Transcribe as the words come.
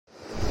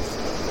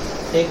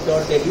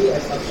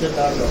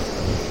tech.delhi@akshatar.com।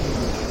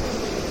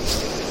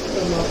 तो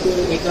हम आपको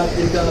एक आध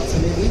दिन का आप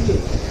समय दीजिए,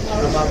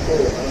 हम आपको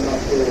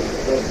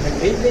डॉक्यूमेंट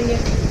भेज देंगे,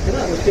 है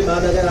ना। उसके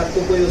बाद अगर आपको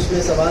कोई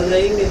उसमें सवाल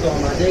रहेंगे तो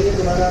हम आ जाएंगे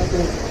दोबारा आपको।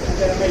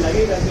 अगर हमें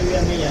लगेगा कि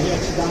हमें यानी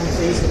अक्षरधाम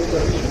से ही शुरू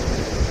करनी है,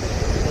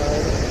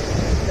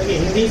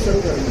 हिंदी शुरू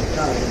करनी है,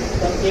 हाँ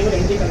तो हम केवल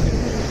हिंदी कंटिन्यू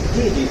करेंगे।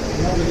 जी जी,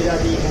 नो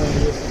गुजराती नो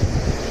इंग्लिश,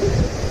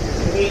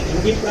 क्योंकि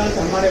हिंदी प्रांत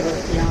हमारे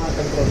वक्त यहाँ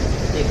कंट्रोल है,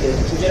 ठीक है,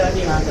 गुजराती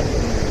यहाँ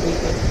कंट्रोल है, ठीक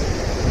है,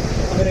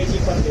 अंग्रेजी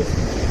पर देश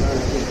में। हाँ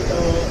ठीक है, तो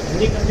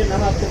हिंदी कंटेंट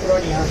हम आपको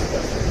प्रोवाइड यहाँ से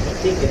कर सकते हैं।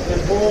 ठीक है, फिर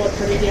वो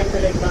अथॉरिटी हम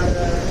पहले एक बार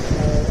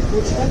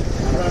पूछ कर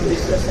और हम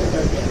डिस्कशन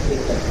करके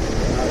ठीक है,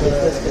 आप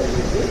डिस्कस कर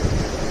लीजिए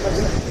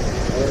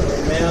और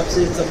मैं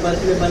आपसे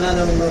संपर्क में बना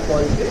रहूँगा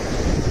कॉल पे।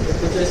 तो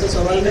कुछ ऐसे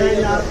सवाल ईमेल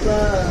में आप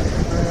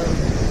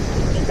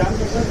एक काम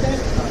कर सकते हैं,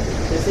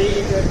 जैसे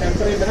एक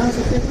टेम्परेरी बना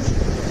सकते हैं कुछ,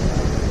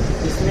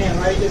 जिसमें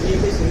हमारी जो दी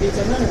गई हिंदी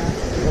चैनल है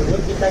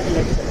भगवद गीता के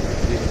लेक्चर,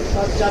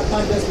 और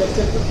 4-5-10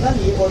 लेक्चर तक ना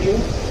ये ऑडियो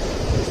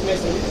इसमें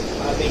से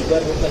आप एक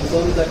बार वो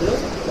कंफर्म कर लो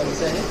कौन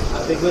सा है,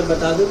 आप एक बार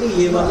बता दो कि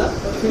ये वाला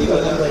वही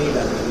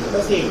डालना,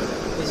 बस यही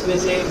इसमें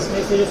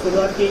से जो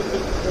शुरुआत की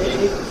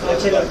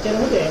 6 लेक्चर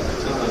होते हैं,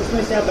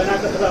 उसमें से आप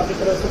बनाकर थोड़ा अपनी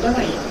तरफ से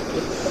बनाइए।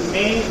 तो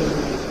मैं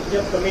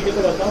जब कमेटी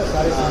को बताऊँ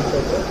सारे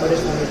सांसदों को, बड़े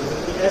सांसदों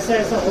को, ऐसा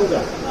ऐसा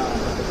होगा,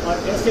 और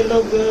ऐसे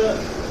लोग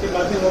के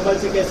बाद में मोबाइल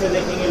से कैसे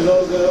देखेंगे,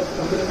 लोग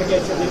कंप्यूटर में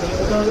कैसे देखेंगे,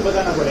 वो तो उनको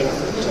बताना पड़ेगा,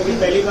 क्योंकि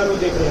पहली बार वो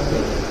देख रहे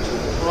होंगे,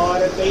 और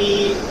कई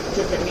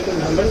जो टेक्निकल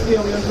नंबर्स भी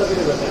होंगे उनको भी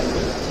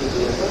बताएंगे।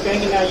 वो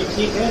कहेंगे ना ये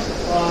ठीक है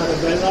और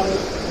वेल नोन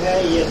है,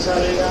 ये अच्छा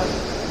रहेगा,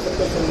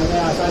 सबको समझने में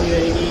आसानी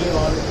रहेगी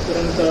और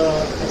तुरंत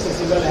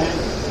एक्सेसिबल है,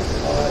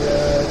 और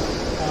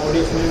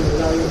ऑडियंस में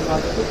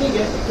बात तो ठीक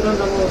है, तुरंत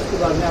हम उसके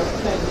बाद में आप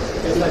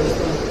कैसा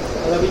रिस्पॉन्स।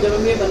 और अभी जब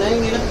हम ये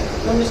बनाएंगे ना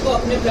तो हम इसको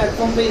अपने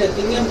प्लेटफॉर्म पे ही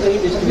रखेंगे, हम कहीं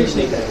डिस्ट्रीब्यूट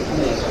नहीं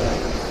करेंगे,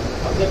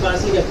 अपने पास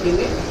ही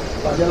रखेंगे।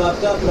 और जब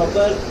आपका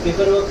प्रॉपर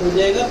पेपर वर्क हो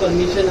जाएगा,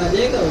 परमिशन आ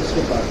जाएगा,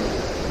 उसके बाद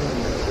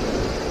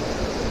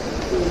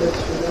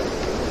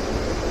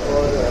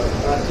और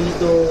बाकी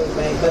तो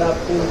मैं एक बार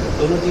आपको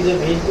दोनों चीज़ें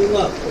भेज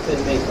दूँगा, तो फिर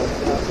मैं एक बार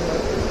आपसे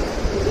बात करूँगा,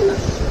 ठीक है ना।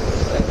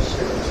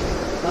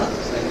 हाँ,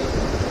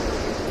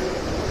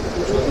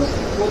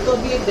 वो तो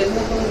अभी एक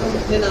डेमो को हम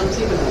अपने नाम से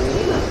ही बना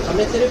लेंगे ना,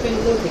 हमें सिर्फ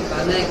इनको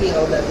दिखाना है कि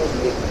हाउ दैट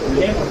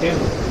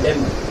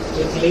डेमो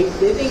एक लिंक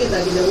दे देंगे,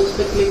 ताकि जब उस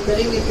पर क्लिक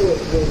करेंगे तो वो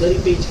उधर ही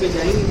पेज पे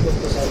जाएंगे तो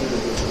उसको सारी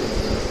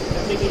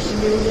एप्लीकेशन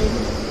भी हो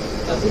जाएगी,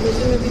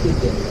 एप्लीकेशन में भी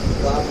देते हैं,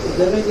 तो आप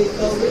उधर में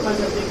देखता होंगे।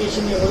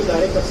 एप्लीकेशन में वो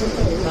डायरेक्ट कर सकते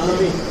हैं।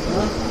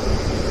 हाँ,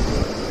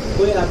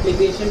 कोई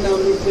एप्लीकेशन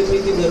डाउनलोड करने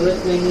की ज़रूरत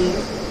नहीं है,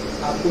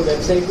 आपको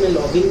वेबसाइट में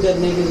लॉगिन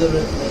करने की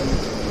ज़रूरत नहीं है।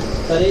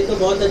 करें तो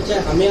बहुत अच्छा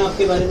है, हमें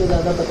आपके बारे में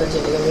ज़्यादा पता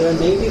चलेगा, अगर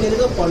नहीं भी करें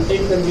तो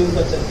कंटेंट कंज्यूम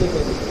कर सकते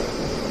हो,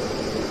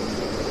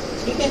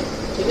 ठीक है।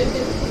 चलिए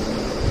फिर,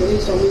 कोई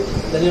स्वामी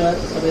धन्यवाद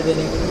समय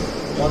देने के लिए,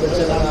 बहुत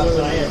अच्छा लगा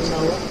आपको, अच्छा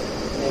हुआ।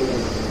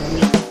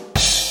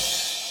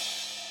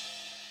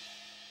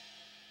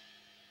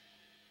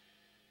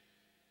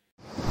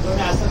 जो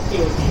में आसक्ति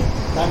होती है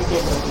धन के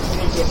प्रति,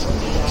 स्त्री के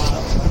प्रति या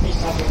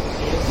प्रतिष्ठा के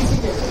प्रति या किसी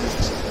के प्रति,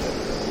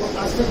 वो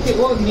आसक्ति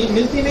वो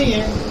मिलती नहीं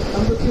है,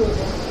 हम दुखी होते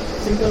हैं,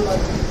 सिंपल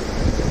बात है।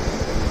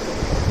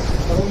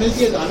 और वो मिलती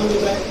है तो आनंद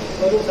होता है,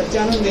 और वो सच्चा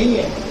आनंद नहीं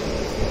है।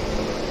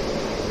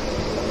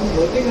 हम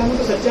भौतिक आनंद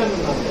तो सच्चा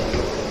आनंद मानते हैं,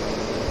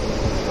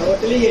 और वो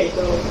चली गई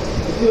तो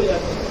दुखी हो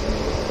जाते हैं।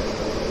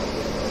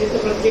 चित्त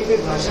प्रत्येक की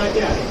भाषा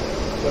क्या है?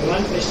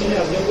 भगवान कृष्ण ने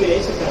अर्जुन को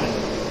यही सिखाया है।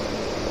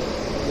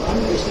 भगवान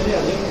कृष्ण ने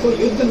अर्जुन को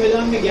युद्ध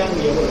मैदान में ज्ञान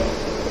दिया, बोला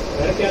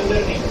घर के अंदर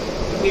नहीं,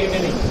 मंदिर में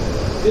नहीं,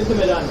 युद्ध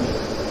मैदान में।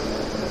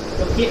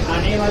 क्योंकि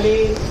आने वाले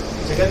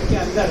जगत के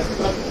अंदर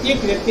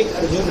प्रत्येक व्यक्ति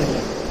अर्जुन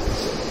है,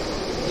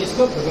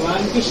 जिसको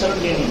भगवान की शरण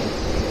लेनी है,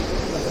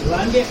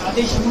 भगवान के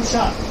आदेश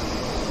अनुसार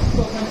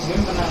को अपना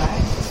जीवन बनाना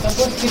है, तब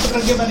वो चित्त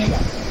प्रज्ञ बनेगा।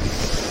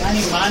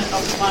 यानी मान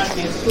अपमान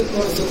में, सुख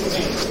और दुख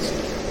में,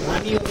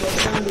 हानि और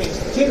नुकसान में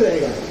स्थिर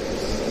रहेगा।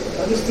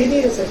 अभी स्थिर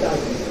नहीं रह सकता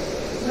आदमी,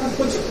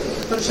 कुछ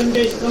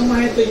परसेंटेज कम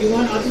है तो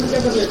युवान आत्महत्या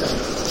कर लेता है,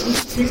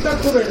 स्थिरता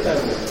खो बैठता है।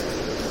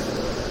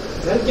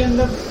 घर के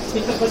अंदर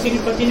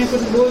पति ने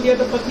कुछ बोल दिया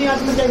तो पत्नी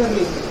आत्महत्या कर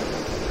ली,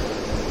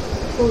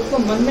 तो उसको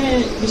मन में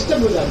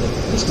डिस्टर्ब हो जाते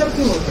हैं। डिस्टर्ब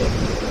क्यों होते हैं?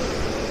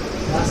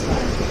 वासना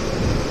है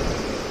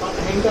और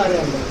अहंकार है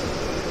अंदर।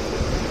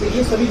 तो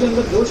ये सभी जो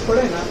अंदर दोष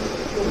पड़े ना,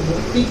 तो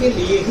मुक्ति के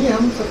लिए ही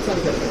हम सत्संग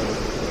करते हैं,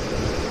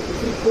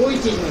 दूसरी कोई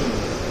चीज़ नहीं है।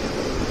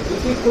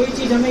 दूसरी कोई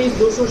चीज़ हमें इस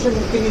दोषों से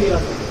मुक्ति नहीं दिला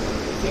सकती,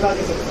 सिवा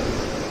के सत्संग।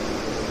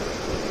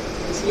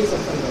 इसलिए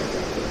सत्संग करते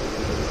हैं।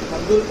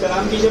 अब्दुल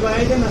कलाम जी जब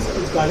आए थे ना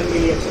उस गार्डन के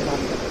लिए अच्छे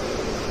काम कर,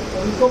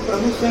 उनको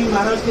प्रमुख स्वामी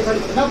महाराज के साथ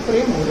इतना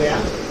प्रेम हो गया,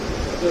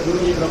 जो गुरु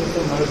जी प्रमुख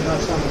स्वामी महाराज ने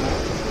आश्रम बनाया,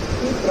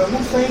 कि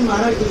प्रमुख स्वामी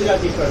महाराज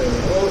गुजराती पढ़े हुए,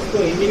 वो उसको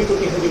हिंदी में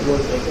टूटी फूटी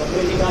बोलते हैं, तो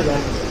अंग्रेजी कहाँ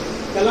जाए।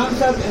 कलाम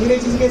साहब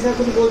अंग्रेजी के साथ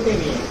कुछ बोलते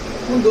नहीं है।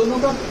 उन दोनों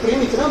का प्रेम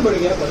इतना बढ़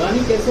गया, पता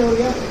नहीं कैसे हो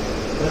गया।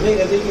 हृदय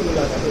हृदय की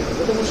मुलाकात है,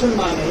 वो तो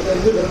मुसलमान है, तो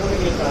हिंदू धर्म में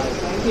नहीं कहा है,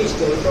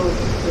 साइंटिस्ट है, तो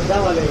श्रद्धा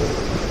वाले हैं,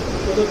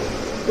 वो तो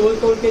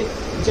तोड़ के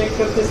चेक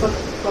करते सब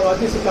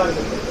आदमी स्वीकार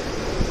करते,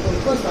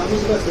 उनको स्वामी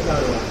जी का स्वीकार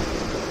हुआ।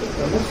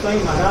 प्रमुख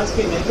स्वामी महाराज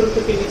के नेतृत्व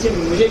के नीचे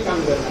मुझे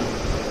काम करना है।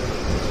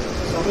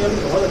 स्वामी ने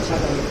बहुत अच्छा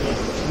काम किया,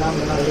 नाम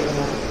बना, ये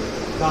बना।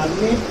 बाद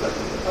में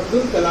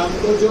अब्दुल कलाम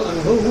को जो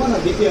अनुभव हुआ ना,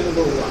 दिव्य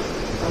अनुभव हुआ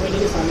स्वामी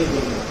जी के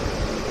सानिध्य में।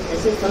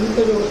 ऐसे संत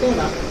जो होते हैं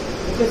ना,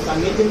 उनके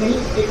सानिध्य में ही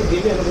एक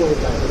दिव्य अनुभव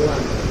होता है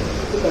भगवान।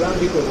 तो कलाम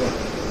जी को हुआ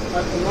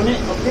और उन्होंने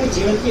अपने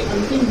जीवन की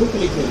अंतिम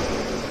बुक लिखी,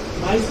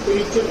 माई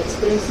स्पिरिचुअल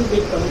एक्सपीरियंसेस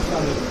विद प्रमुख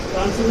स्वामी,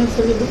 ट्रांसलेंस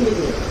करके बुक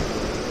लिखी है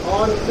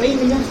और कई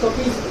मिलियन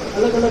कॉपीज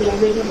अलग अलग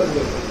लैंग्वेज में बन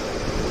गई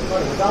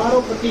और हजारों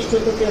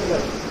प्रतिशतों के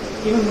अंदर,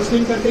 इवन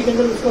मुस्लिम कंट्री के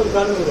अंदर उसका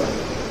उद्घाटन हुआ है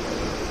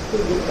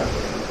उस बुक का।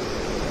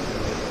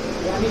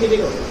 यानी कि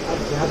देखो,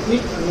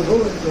 आध्यात्मिक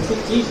अनुभव जैसी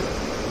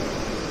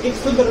चीज एक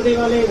शुद्ध हृदय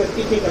वाले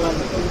व्यक्ति के कलाम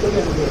में उनको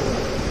भी अनुभव हुआ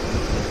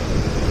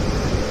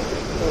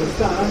और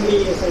उसका आनंद भी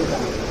ऐसा ही था।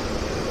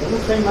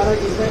 Pramukh Swami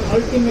Maharaj is my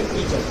ultimate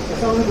teacher,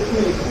 ऐसा उन्होंने बुक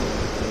में लिखा है।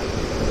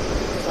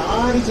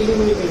 सारी चीज़ें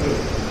मुझे मिल गई,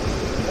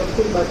 सब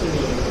कुछ बाकी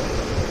नहीं है।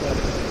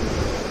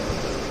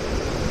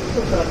 तो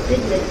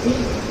प्रत्येक व्यक्ति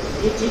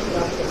ये चीज़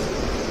प्राप्त कर सकता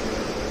है।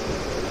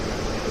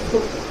 उसको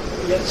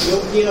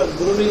योग्य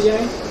गुरु मिल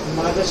जाए,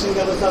 मार्गदर्शन के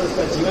अनुसार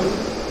उसका जीवन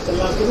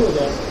चलना शुरू हो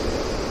जाए,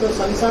 तो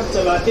संसार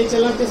चलाते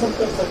चलाते सब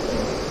कर सकते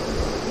हैं।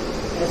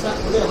 ऐसा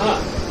अगर हाँ,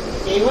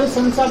 केवल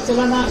संसार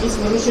चलाना इस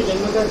मनुष्य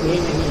जन्म का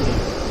ध्येय नहीं है,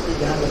 ये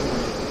ध्यान रखना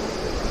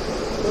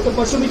है। तो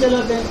पशु भी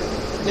चलाते हैं,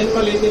 जन्म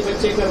लेते,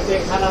 बच्चे करते,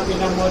 खाना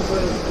पीना मौज,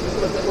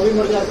 वो भी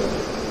मर जाते हैं।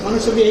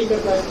 मनुष्य भी यही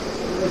करता है,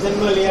 तो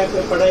जन्म लिया,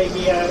 कोई पढ़ाई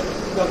किया,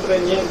 डॉक्टर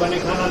इंजीनियर बने,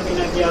 खाना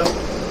पीना किया,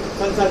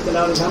 संसार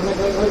चला और घर में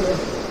गए।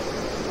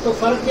 तो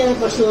फर्क क्या है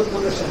पशु और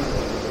मनुष्य में?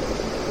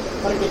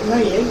 फर्क इतना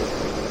ही है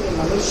कि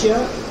मनुष्य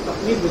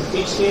अपनी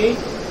बुद्धि से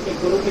एक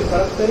गुरु की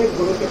परख करे,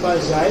 गुरु के पास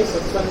जाए,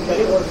 सत्संग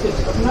करे और फिर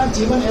अपना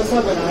जीवन ऐसा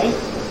बनाए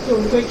कि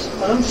उनको एक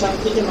परम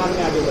शांति के मार्ग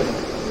में आगे बढ़े।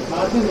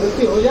 बाद में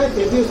मृत्यु हो जाए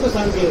फिर भी उसको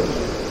शांति होती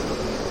है,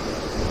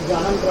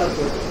 आनंद प्राप्त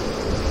होती है।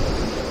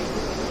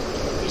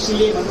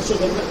 इसीलिए मनुष्य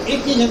जन्म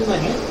एक ही जन्म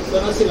है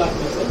 84 लाख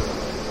में से,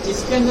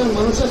 जिसके अंदर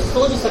मनुष्य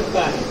सोच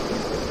सकता है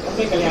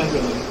अपने कल्याण के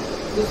लिए,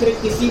 दूसरे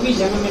किसी भी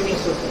जन्म में नहीं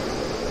सोच सकता।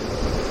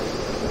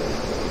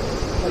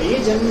 और ये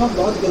जन्म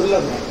बहुत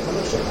दुर्लभ है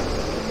मनुष्य का,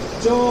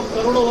 जो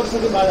करोड़ों वर्षों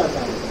के बाद आता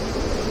है।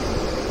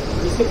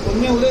 जिसके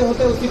पुण्य उदय होते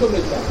हैं उसी को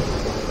मिलता है।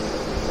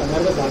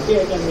 हमारे तो भाग्य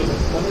है कि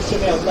मनुष्य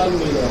में अवतार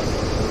मिल गया।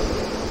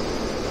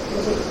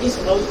 तो इस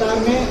अवतार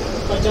में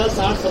 50,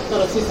 60, 70,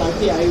 80 साल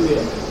की आयु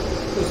है,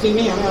 उसी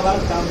में हमें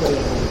हमारा काम कर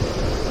लेना है,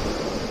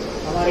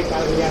 हमारे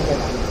कल्याण का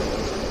काम।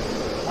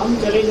 हम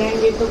चले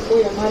जाएंगे तो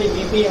कोई हमारी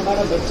बीवी,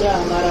 हमारा बच्चा,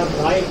 हमारा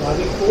भाई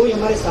भाभी, कोई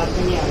हमारे साथ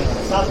में नहीं आने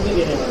वाला, साथ में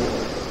देने वाला।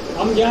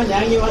 हम जहाँ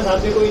जाएंगे वहाँ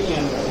साथ में कोई नहीं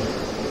आने वाला।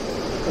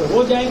 तो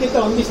वो जाएंगे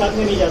तो हम भी साथ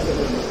में नहीं जा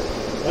सकेंगे।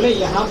 भले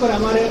यहाँ पर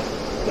हमारे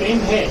प्रेम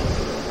है,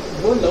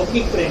 वो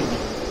लौकिक प्रेम है,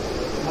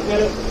 मगर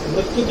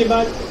मृत्यु के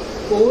बाद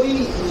कोई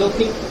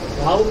लौकिक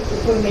भाव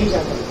ऊपर नहीं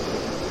जाता,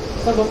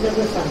 सब अपने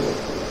अपने स्थान पर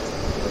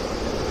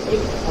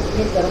एक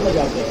अपने कर्म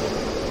जाते हैं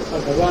और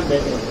भगवान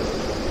बैठे हैं।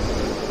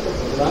 तो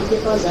भगवान के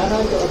पास जाना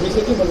है तो अभी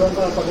से क्यों भगवान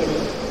को आप पकड़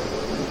लें?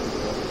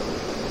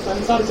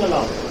 संसार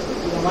चलाओ,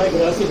 हमारे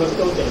गृहस्थी भक्त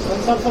होते हैं,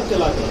 संसार सब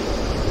चलाते हैं,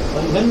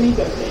 बंधन नहीं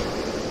करते।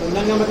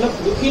 बंधन का मतलब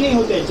दुखी नहीं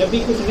होते। जब भी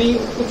कुछ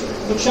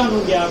नुकसान हो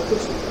गया,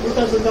 कुछ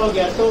उल्टा सुल्टा हो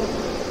गया तो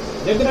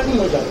झगड़ा नहीं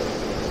हो जाता,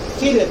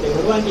 स्थिर रहते,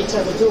 भगवान की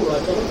इच्छा से जो हुआ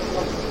चलो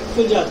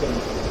सुल जाते हैं,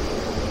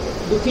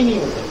 दुखी नहीं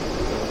होते।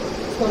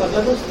 इसका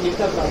मतलब तो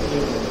स्थिरता प्राप्ति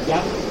होगी,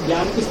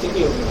 ज्ञान की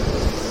स्थिति होगी।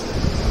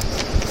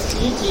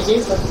 ये चीज़ें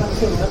सत्संग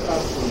से उन्हें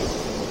प्राप्त हुई।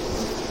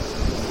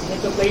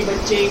 नहीं तो कई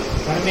बच्चे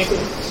घर में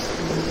कुछ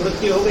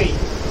मृत्यु हो गई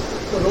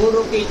तो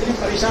रो के इतने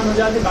परेशान हो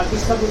जाते, बाकी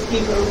सब उसकी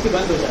प्रवृत्ति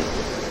बंद हो जाती,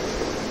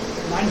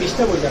 माइंड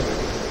डिस्टर्ब हो जाता है।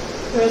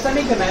 तो ऐसा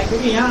नहीं करना है,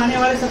 क्योंकि यहाँ आने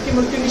वाले सबकी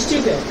मृत्यु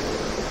निश्चित है।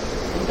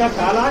 उनका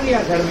काल आ गया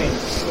घर में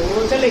तो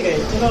वो चले गए,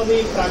 चलो अभी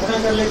प्रार्थना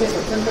कर लेते,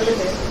 सत्संग कर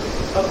लेते,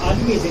 अब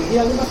आगे की जिंदगी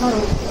आगे बखार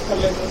हो कर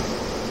लेते।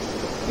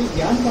 तो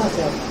ज्ञान कहाँ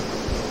से आता है?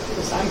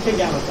 तो सांख्य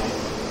ज्ञान होता है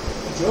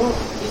जो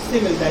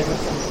इससे मिलता है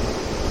सत्संग से।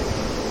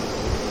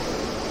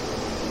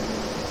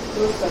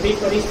 तो सभी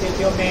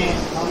परिस्थितियों में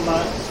हम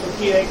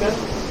सुखी रहकर,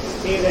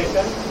 स्थिर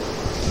रहकर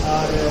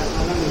और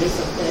आनंद ले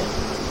सकते हैं।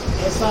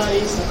 ऐसा ही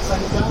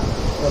सत्संग का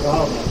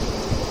प्रभाव है,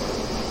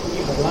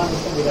 क्योंकि भगवान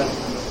उसमें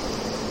विराजमान है।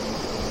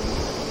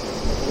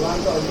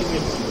 भगवान का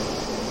अल्टीमेट चीज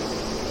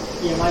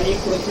ये हमारी एक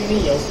पृथ्वी नहीं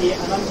है, ऐसी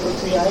अनंत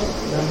पृथ्वी है,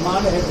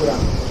 ब्रह्मांड है पूरा।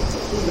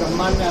 इस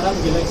ब्रह्मांड में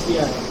अनंत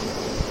गैलेक्सियाँ है।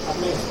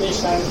 आपने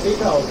स्पेस साइंस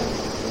देखा होगा,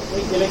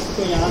 एक गैलेक्सी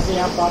को यहाँ से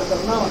यहाँ पार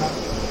करना हो ना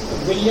तो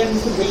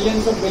बिलियंस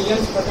बिलियंस ऑफ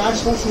बिलियंस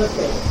प्रकाश वर्ष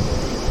लगते हैं।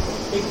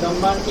 एक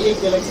ब्रह्मांड की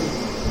एक गैलेक्सी,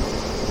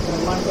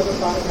 ब्रह्मांड को तो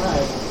पार कहाँ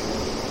है?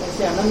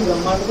 ऐसे अनंत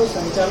ब्रह्मांड को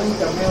संचालन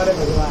करने वाले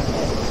भगवान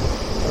है,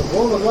 और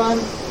वो भगवान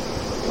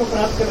को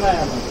प्राप्त करना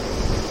है हमें,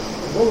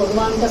 वो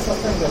भगवान का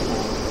सत्संग करना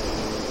है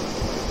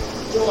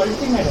जो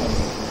अल्टीमेट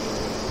है।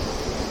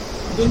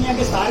 दुनिया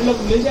के सारे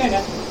लोग मिल जाए ना,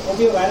 वो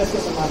भी वायरस के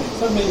समान है,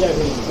 सब मिल जाए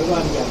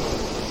भगवान के आगे।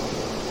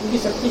 उनकी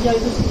शक्ति क्या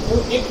है? तो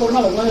एक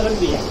कोरोना भगवान ने रख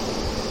दिया,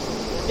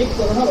 एक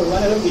कोरोना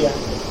भगवान ने रख दिया,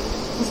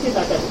 इसकी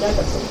ताकत क्या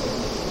कर सकते हैं?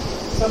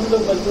 सब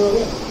लोग बदल हो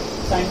गए,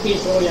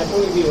 साइंटिस्ट हो या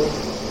कोई भी हो,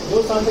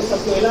 2 साल तक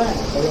सबको हिला है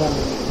भगवान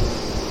ने।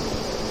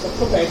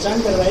 सबको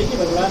पहचान करवाई कि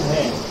भगवान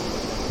है,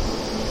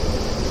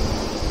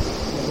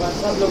 भगवान,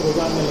 सब लोग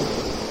भगवान में लगे।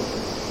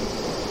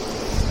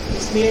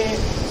 इसलिए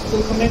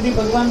सुख में भी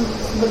भगवान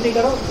स्मृति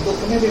करो,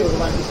 दुख में भी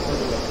भगवान की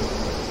स्मृति करो,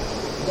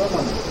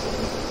 दोनों में,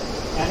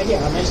 यानी कि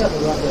हमेशा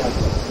भगवान को याद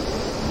करो।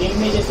 दिन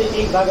में जैसे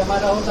एक भाग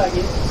हमारा होता है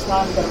कि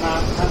स्नान करना,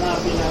 खाना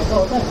पीना, ऐसा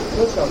होता है ना,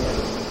 रोज का होता है,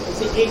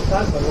 जैसे एक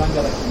भाग भगवान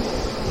का रखेंगे।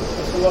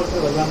 तो सुबह उठ कर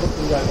भगवान को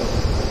पूजा करो,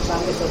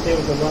 शाम के सोते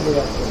हुए भगवान को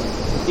याद करो,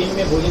 दिन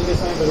में भोजन के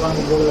समय भगवान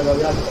को भोग लगाओ,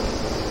 याद करो।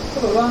 तो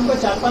भगवान को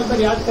 4-5 बार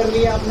याद कर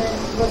लिया आपने,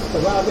 बस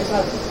भगवान आपके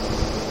साथ,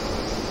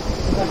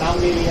 उनका नाम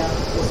ले लिया।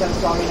 जैसे हम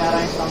स्वामी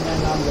नारायण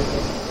नाम लेते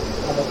हैं,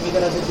 अब अपनी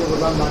तरह से जो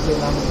भगवान मानते हो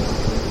नाम लेते,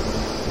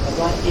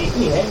 भगवान एक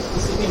ही है,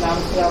 किसी भी नाम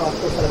से आप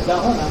आपको श्रद्धा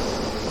हो ना,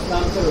 उस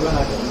नाम से भगवान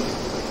आ जाएंगे।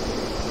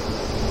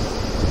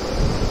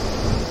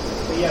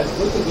 तो ये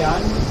अद्भुत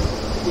ज्ञान,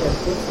 ये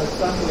अद्भुत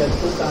सत्संग, ये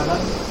अद्भुत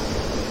आनंद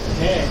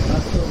है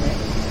वास्तव में,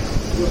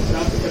 जो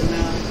प्राप्त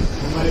करना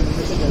हमारे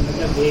मनुष्य जन्म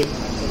का देख।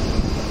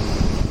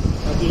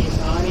 बाकी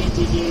सारी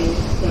चीज़ें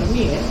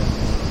करनी है,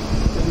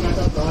 दुनिया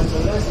का प्रभाव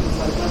चल रहा है,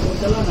 संसार का तो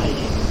चलाना ही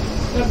है,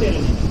 करते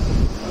रहने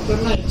और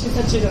करना अच्छे से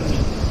अच्छे करने,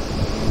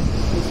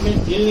 उसमें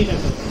दिल नहीं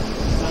रखना,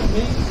 साथ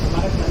में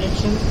हमारा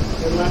कनेक्शन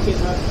भगवान के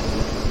साथ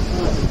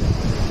होना चाहिए,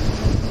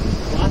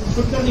 वहाँ से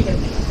छूट कर नहीं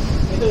करनी,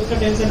 नहीं तो उसका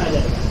टेंशन आ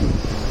जाएगा,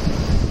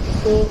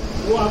 तो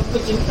वो आपको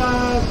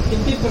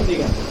चिंतित कर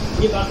देगा,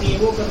 ये बाकी है,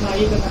 वो करना,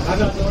 ये करना,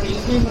 भागा दौड़ी,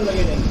 इसमें मन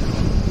लगे रहेंगे,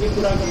 ये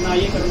पूरा करना,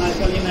 ये करना,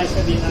 इसका लेना,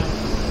 इसका देना।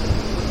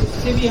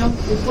 उससे भी हम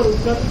ऊपर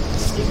उठकर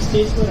एक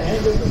स्टेज पर है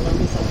जो भगवान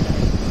के साथ है,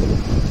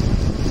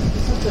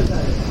 सब चलता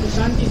है, तो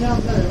शांति से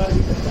अपना व्यवहार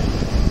भी करता है।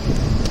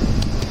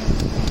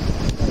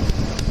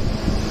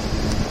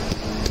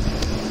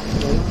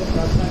 भगवान को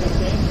प्रार्थना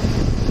करते हैं,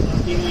 आप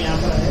तीनों यहाँ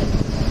पर है,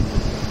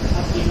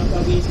 आप तीनों का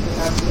भी इस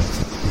प्रकार से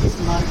इस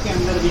मार्ग के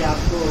अंदर भी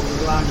आपको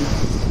भगवान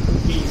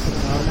की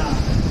भावना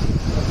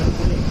पसंद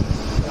करे,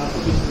 तो आपको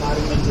भी इस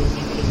मार्ग में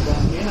जुड़ने के लिए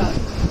भगवान देना,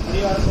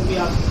 परिवार को भी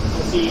आप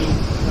उसी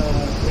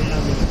प्रेरणा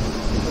दें,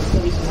 उसको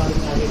भी इस मार्ग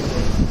में आगे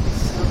बढ़े,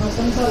 अपना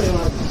संसार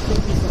व्यवहार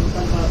की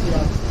संतानता से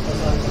आप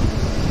प्रसार करें।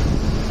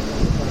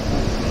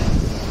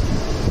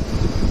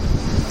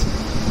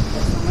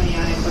 समय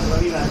आने पर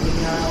बड़ी रात्रि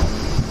में आया हूँ,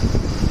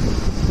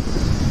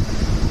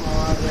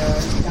 और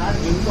 4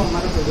 दिन को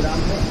हमारा प्रोग्राम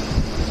है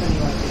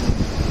शनिवार के दिन,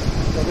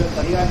 तो अगर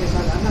परिवार के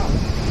साथ आना हो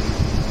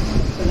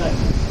तो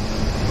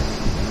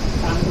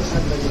शाम को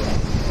 7 बजे है,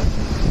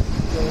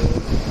 तो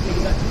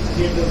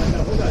 1-1.5-2 घंटा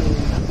होगा, 2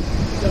 घंटा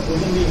जब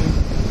भोजन भी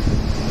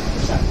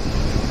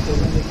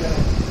भोजन लेकर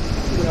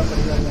पूरा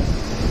परिवार जाए,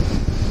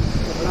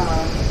 तो बड़ा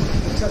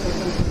अच्छा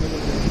सत्संग सुनने को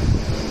मिलेगा।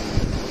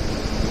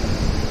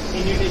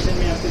 इन्विटेशन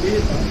में आपको दे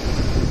देता हूँ,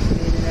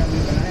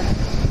 हमने बनाया है।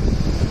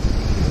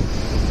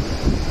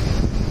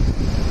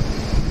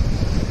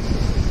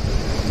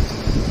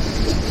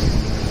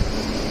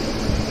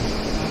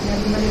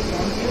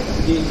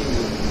 जी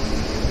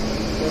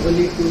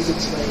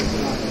 8826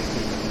 5